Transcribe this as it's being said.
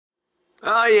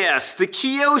Ah yes, the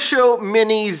Kyosho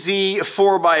Mini Z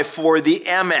 4x4, the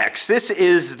MX. This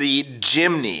is the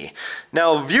Jimny.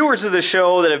 Now, viewers of the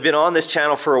show that have been on this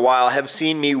channel for a while have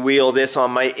seen me wheel this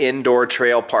on my indoor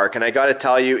trail park, and I gotta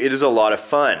tell you, it is a lot of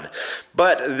fun.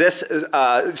 But this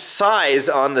size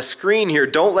on the screen here,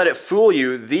 don't let it fool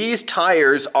you. These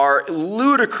tires are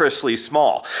ludicrously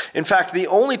small. In fact, the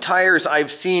only tires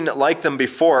I've seen like them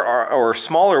before or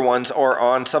smaller ones are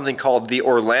on something called the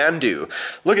Orlando.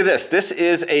 Look at this. This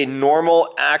is a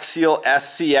normal axial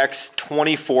SCX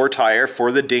 24 tire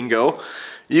for the Dingo.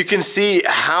 You can see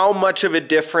how much of a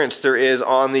difference there is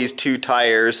on these two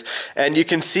tires, and you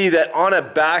can see that on a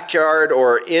backyard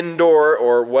or indoor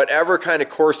or whatever kind of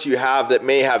course you have that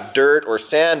may have dirt or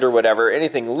sand or whatever,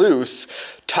 anything loose,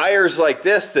 tires like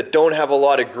this that don't have a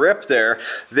lot of grip there,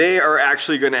 they are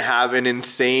actually going to have an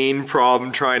insane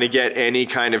problem trying to get any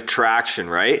kind of traction,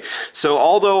 right? So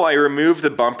although I removed the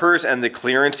bumpers and the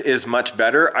clearance is much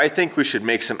better, I think we should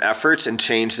make some efforts and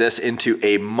change this into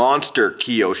a monster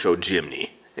Kyosho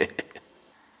Jimny.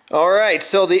 Alright,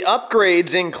 so the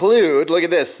upgrades include, look at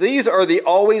this, these are the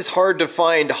always hard to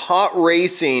find hot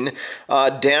racing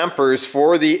dampers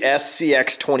for the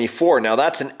SCX24. Now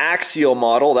that's an axial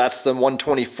model, that's the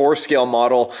 1/24 scale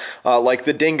model like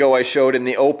the Dingo I showed in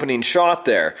the opening shot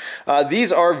there.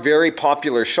 These are very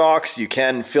popular shocks, you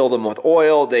can fill them with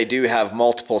oil, they do have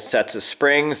multiple sets of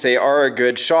springs, they are a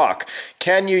good shock.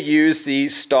 Can you use the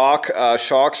stock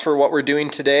shocks for what we're doing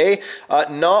today?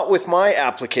 Not with my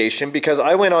application, because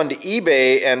I went onto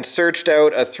eBay and searched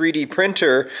out a 3D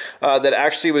printer that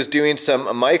actually was doing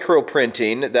some micro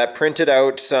printing that printed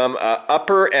out some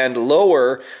upper and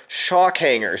lower shock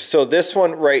hangers. So this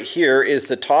one right here is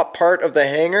the top part of the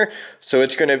hanger, so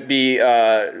it's going to be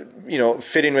you know,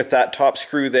 fitting with that top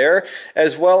screw there,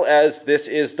 as well as this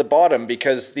is the bottom,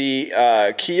 because the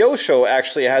Kyosho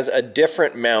actually has a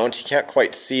different mount. You can't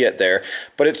quite see it there,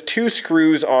 but it's two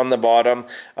screws on the bottom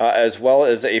as well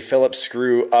as a Phillips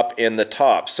screw up in the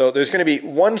top. So there's going to be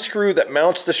one screw that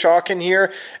mounts the shock in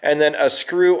here, and then a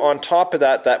screw on top of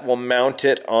that that will mount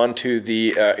it onto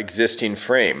the existing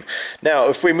frame. Now,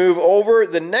 if we move over,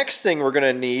 the next thing we're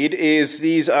going to need is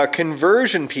these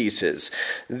conversion pieces.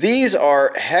 These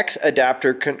are hex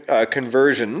adapter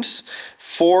conversions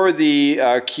for the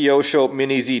Kyosho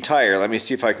Mini Z tire. Let me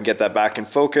see if I can get that back in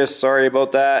focus. Sorry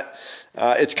about that.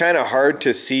 It's kind of hard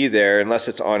to see there unless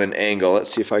it's on an angle.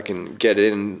 Let's see if I can get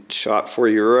it in shot for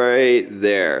you right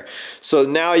there. So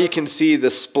now you can see the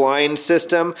spline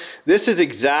system. This is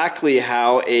exactly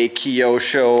how a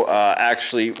Kyosho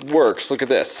actually works. Look at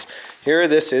this. Here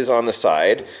this is on the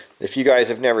side. If you guys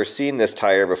have never seen this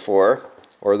tire before,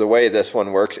 or the way this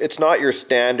one works, it's not your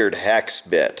standard hex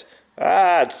bit.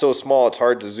 It's so small it's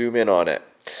hard to zoom in on it.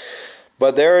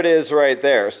 But there it is right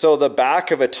there. So the back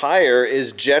of a tire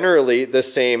is generally the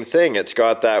same thing. It's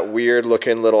got that weird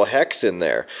looking little hex in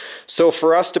there. So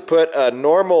for us to put a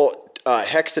normal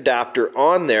hex adapter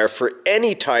on there for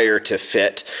any tire to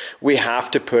fit, we have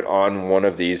to put on one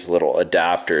of these little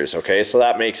adapters, okay? So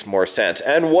that makes more sense.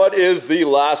 And what is the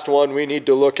last one we need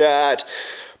to look at?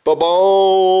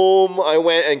 Ba-boom! I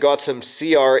went and got some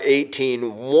CR18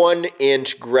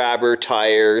 1-inch grabber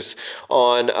tires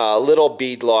on little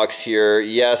bead locks here.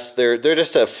 Yes, they're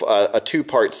just a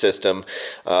two-part system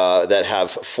that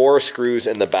have 4 screws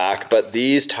in the back, but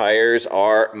these tires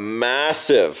are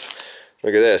massive.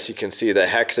 Look at this, you can see the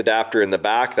hex adapter in the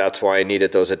back. That's why I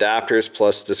needed those adapters,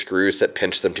 plus the screws that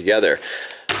pinch them together.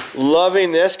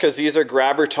 Loving this because these are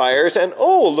grabber tires, and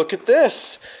oh, look at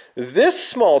this. This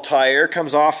small tire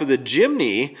comes off of the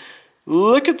Jimny.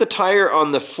 Look at the tire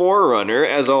on the 4Runner,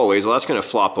 as always. Well, that's going to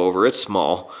flop over, it's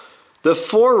small. The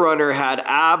 4Runner had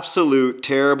absolute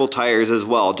terrible tires as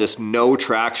well, just no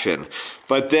traction.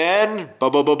 But then,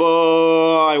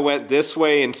 I went this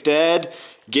way instead,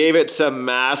 gave it some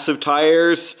massive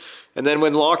tires, and then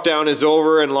when lockdown is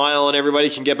over and Lyle and everybody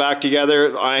can get back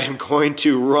together, I am going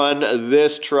to run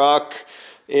this truck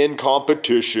in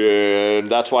competition.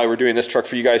 That's why we're doing this truck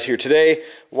for you guys here today.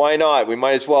 Why not? We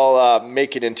might as well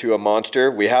make it into a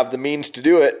monster. We have the means to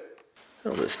do it.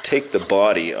 Now let's take the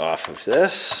body off of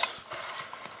this.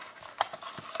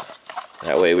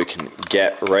 That way we can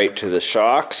get right to the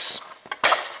shocks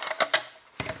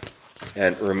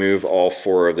and remove all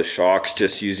 4 of the shocks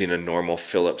just using a normal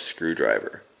Phillips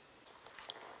screwdriver.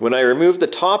 When I remove the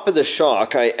top of the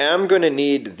shock, I am going to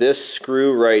need this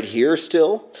screw right here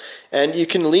still, and you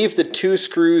can leave the 2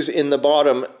 screws in the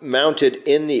bottom mounted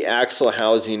in the axle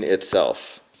housing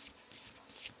itself.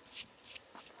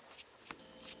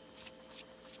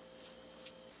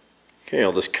 Okay,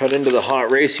 I'll just cut into the hot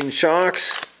racing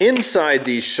shocks. Inside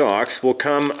these shocks will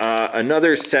come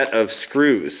another set of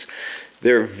screws.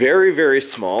 They're very, very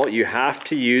small. You have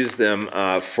to use them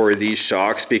for these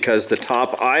shocks because the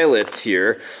top eyelets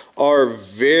here are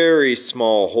very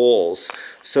small holes.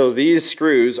 So these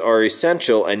screws are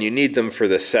essential and you need them for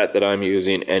the set that I'm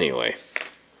using anyway.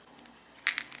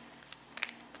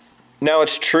 Now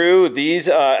it's true, these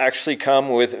actually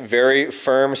come with very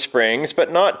firm springs,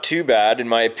 but not too bad in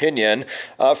my opinion.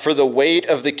 For the weight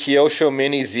of the Kyosho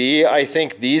Mini Z, I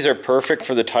think these are perfect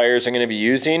for the tires I'm going to be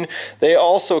using. They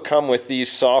also come with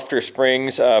these softer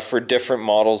springs for different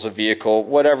models of vehicle,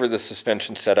 whatever the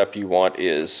suspension setup you want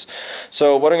is.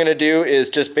 So what I'm going to do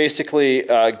is just basically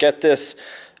get this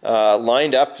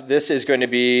lined up. This is going to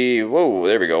be, whoa,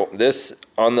 there we go. This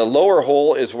on the lower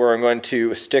hole is where I'm going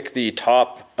to stick the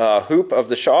top hoop of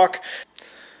the shock,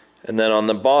 and then on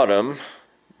the bottom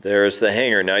there's the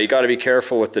hanger. Now you got to be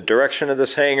careful with the direction of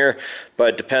this hanger,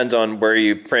 but it depends on where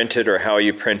you print it or how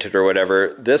you print it or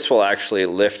whatever. This will actually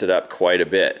lift it up quite a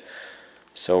bit.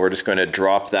 So we're just going to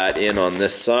drop that in on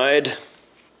this side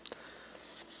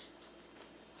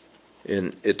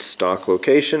in its stock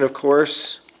location, of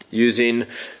course. Using,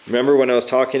 remember when I was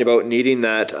talking about needing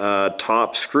that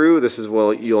top screw, this is,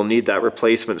 well, you'll need that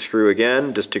replacement screw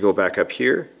again, just to go back up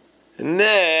here. And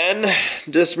then,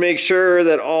 just make sure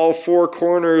that all four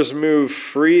corners move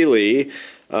freely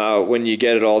when you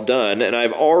get it all done. And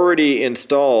I've already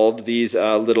installed these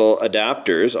little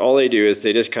adapters. All they do is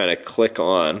they just kind of click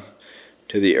on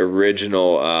to the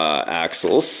original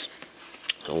axles,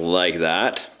 like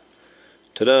that.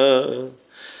 Ta-da!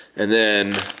 And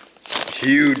then,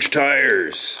 huge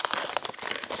tires,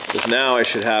 because now I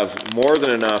should have more than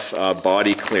enough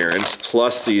body clearance,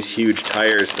 plus these huge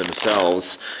tires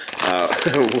themselves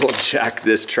will jack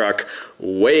this truck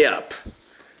way up.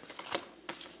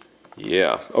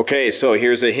 Yeah, okay, so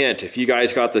here's a hint. If you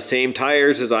guys got the same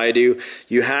tires as I do,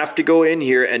 you have to go in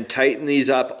here and tighten these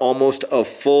up almost a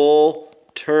full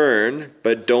turn,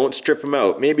 but don't strip them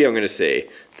out. Maybe I'm going to say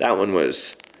that one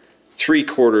was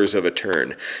 3/4 of a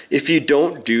turn. If you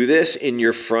don't do this in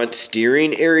your front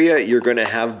steering area, you're going to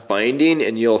have binding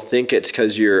and you'll think it's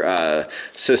because your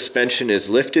suspension is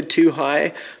lifted too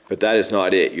high, but that is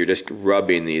not it. You're just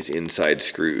rubbing these inside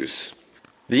screws.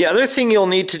 The other thing you'll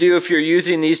need to do if you're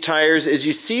using these tires is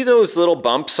you see those little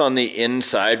bumps on the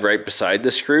inside right beside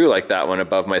the screw, like that one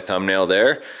above my thumbnail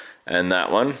there, and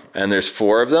that one, and there's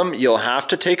 4 of them. You'll have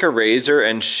to take a razor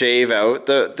and shave out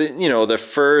the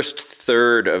first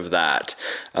third of that,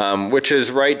 which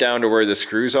is right down to where the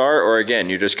screws are, or again,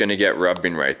 you're just going to get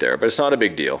rubbing right there, but it's not a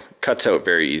big deal. Cuts out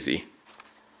very easy.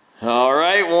 All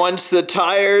right, once the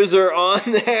tires are on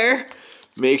there,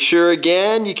 make sure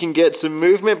again you can get some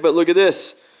movement, but look at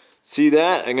this. See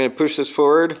that? I'm going to push this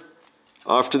forward,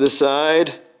 off to the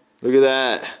side. Look at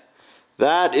that.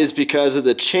 That is because of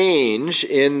the change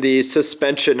in the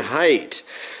suspension height.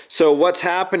 So what's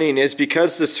happening is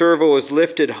because the servo is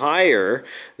lifted higher,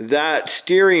 that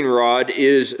steering rod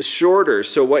is shorter.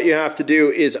 So what you have to do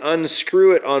is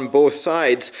unscrew it on both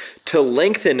sides to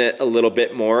lengthen it a little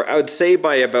bit more. I would say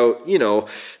by about,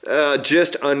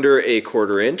 just under a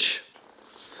 1/4 inch.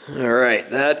 All right,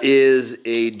 that is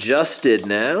adjusted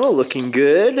now, looking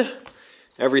good.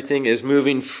 Everything is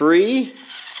moving free.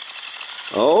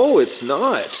 Oh, it's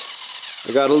not.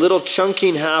 I got a little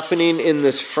chunking happening in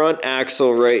this front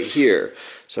axle right here.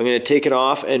 So I'm going to take it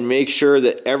off and make sure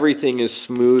that everything is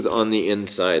smooth on the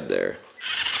inside there.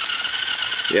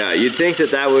 Yeah, you'd think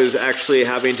that that was actually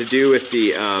having to do with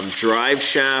the drive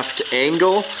shaft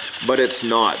angle, but it's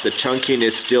not. The chunking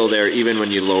is still there even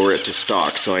when you lower it to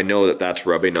stock, so I know that that's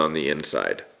rubbing on the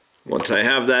inside. Once I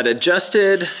have that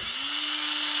adjusted,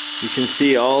 you can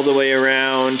see all the way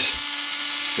around.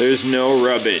 There's no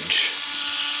rubbage.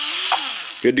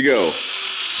 Good to go.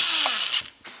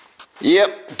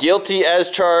 Yep, guilty as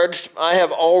charged. I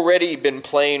have already been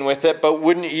playing with it, but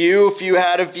wouldn't you if you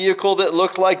had a vehicle that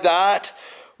looked like that?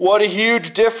 What a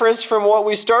huge difference from what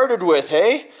we started with,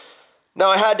 hey? Now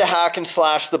I had to hack and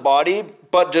slash the body,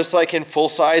 but just like in full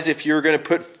size, if you're going to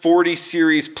put 40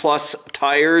 series plus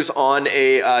tires on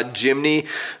a Jimny,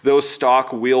 those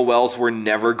stock wheel wells were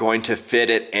never going to fit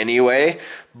it anyway.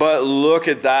 But look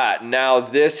at that. Now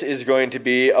this is going to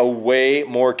be a way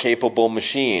more capable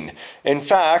machine. In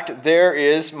fact, there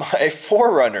is my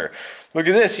 4Runner. Look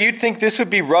at this. You'd think this would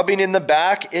be rubbing in the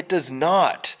back. It does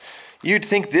not. You'd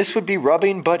think this would be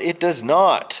rubbing, but it does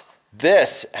not.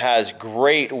 This has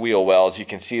great wheel wells. You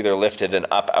can see they're lifted and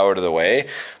up out of the way.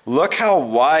 Look how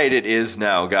wide it is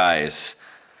now, guys.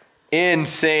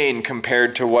 insane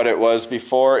compared to what it was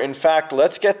before. In fact,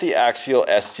 let's get the Axial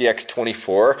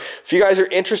SCX24. If you guys are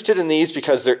interested in these,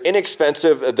 because they're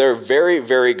inexpensive, they're very,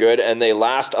 very good, and they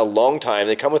last a long time.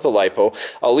 They come with a LiPo.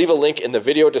 I'll leave a link in the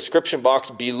video description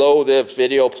box below the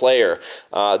video player.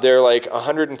 They're like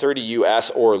 130 US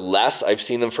or less. I've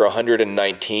seen them for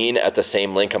 119 at the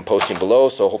same link I'm posting below,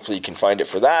 so hopefully you can find it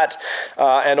for that.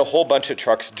 And a whole bunch of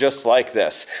trucks just like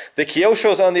this. The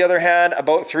Kyosho's, on the other hand,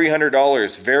 about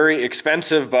 $300. Very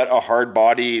expensive, but a hard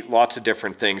body, lots of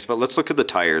different things. But let's look at the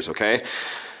tires, okay?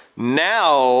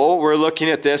 Now we're looking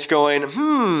at this going,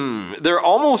 they're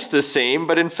almost the same,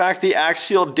 but in fact the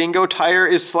Axial Dingo tire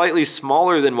is slightly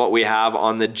smaller than what we have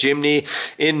on the Jimny,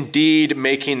 indeed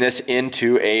making this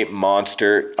into a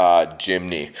monster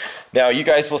Jimny. Now you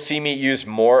guys will see me use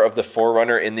more of the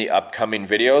 4Runner in the upcoming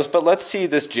videos, but let's see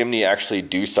this Jimny actually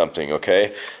do something,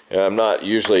 okay? I'm not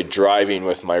usually driving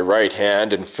with my right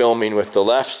hand and filming with the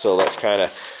left, so let's kind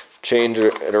of change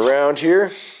it around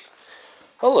here.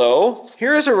 Hello,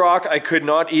 here is a rock I could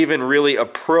not even really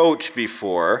approach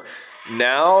before.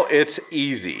 Now it's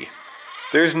easy.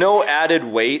 There's no added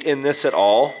weight in this at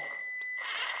all.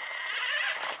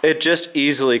 It just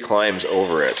easily climbs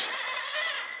over it.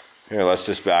 Here, let's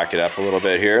just back it up a little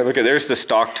bit here. Look at, there's the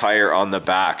stock tire on the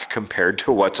back compared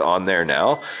to what's on there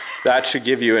now. That should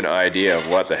give you an idea of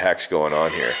what the heck's going on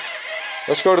here.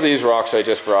 Let's go to these rocks I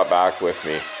just brought back with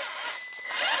me.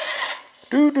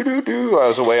 I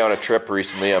was away on a trip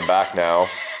recently. I'm back now.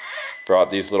 Brought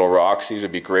these little rocks. These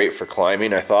would be great for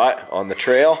climbing, I thought, on the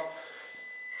trail.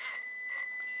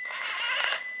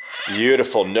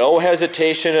 Beautiful. No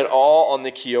hesitation at all on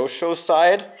the Kyosho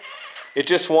side. It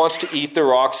just wants to eat the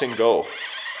rocks and go.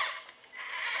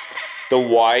 The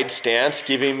wide stance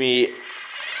giving me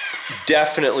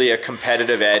definitely a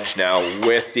competitive edge now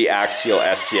with the Axial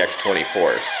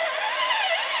SCX24s.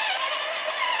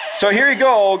 So here you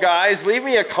go, guys. Leave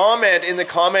me a comment in the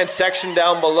comment section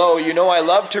down below. You know I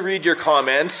love to read your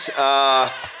comments.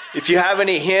 If you have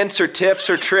any hints or tips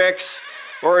or tricks,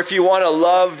 or if you want to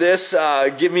love this,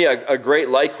 give me a great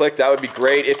like click. That would be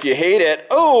great. If you hate it,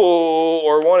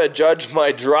 or want to judge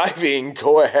my driving,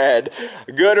 go ahead.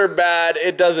 Good or bad,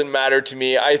 it doesn't matter to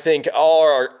me. I think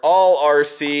all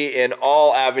RC in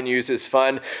all avenues is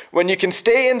fun. When you can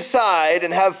stay inside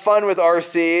and have fun with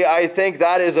RC, I think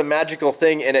that is a magical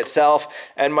thing in itself.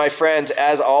 And my friends,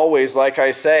 as always, like I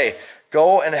say,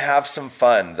 go and have some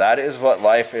fun. That is what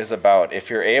life is about. If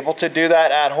you're able to do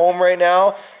that at home right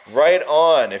now, right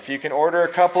on. If you can order a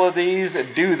couple of these,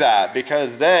 do that,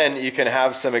 because then you can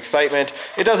have some excitement.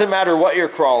 It doesn't matter what you're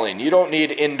crawling. You don't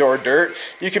need indoor dirt.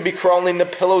 You could be crawling the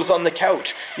pillows on the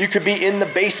couch. You could be in the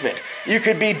basement. You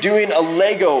could be doing a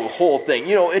Lego whole thing.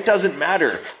 You know, it doesn't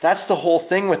matter. That's the whole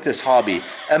thing with this hobby.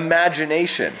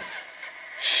 Imagination.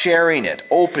 Sharing it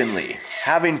openly.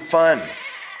 Having fun.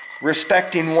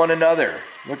 Respecting one another.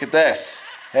 Look at this.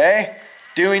 Hey?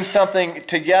 Doing something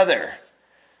together.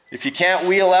 If you can't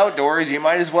wheel outdoors, you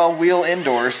might as well wheel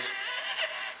indoors.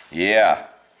 Yeah.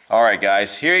 All right,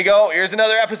 guys. Here you go. Here's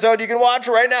another episode you can watch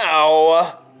right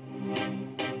now.